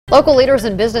Local leaders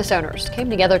and business owners came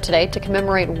together today to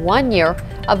commemorate 1 year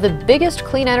of the biggest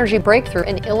clean energy breakthrough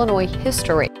in Illinois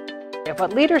history. Of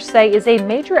what leaders say is a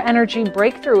major energy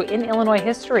breakthrough in Illinois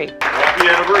history. Happy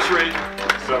anniversary.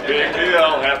 It's a big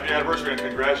deal. Happy anniversary and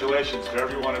congratulations to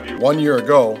every one of you. 1 year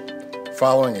ago,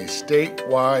 following a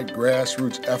statewide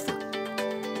grassroots effort,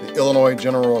 the Illinois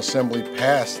General Assembly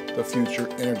passed the Future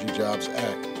Energy Jobs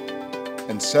Act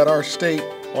and set our state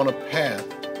on a path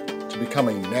to become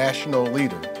a national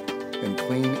leader in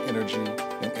clean energy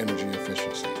and energy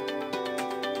efficiency.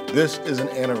 This is an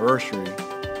anniversary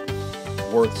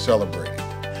worth celebrating.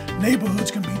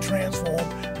 Neighborhoods can be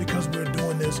transformed because we're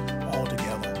doing this all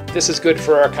together. This is good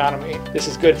for our economy. This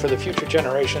is good for the future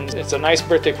generations. It's a nice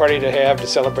birthday party to have to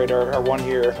celebrate our 1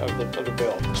 year of the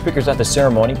bill. Speakers at the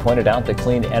ceremony pointed out that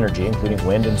clean energy, including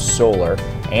wind and solar,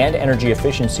 and energy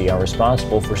efficiency are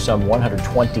responsible for some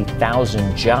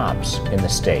 120,000 jobs in the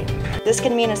state. This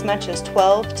can mean as much as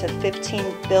 $12 to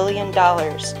 $15 billion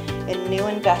in new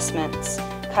investments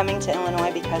coming to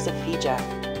Illinois because of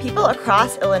FEJA. People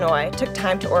across Illinois took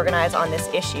time to organize on this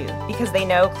issue because they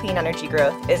know clean energy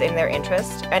growth is in their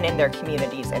interest and in their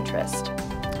community's interest.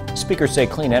 Speakers say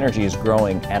clean energy is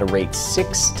growing at a rate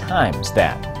 6 times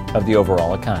that of the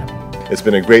overall economy. It's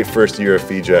been a great first year of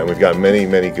FEJA, and we've got many,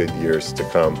 many good years to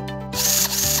come.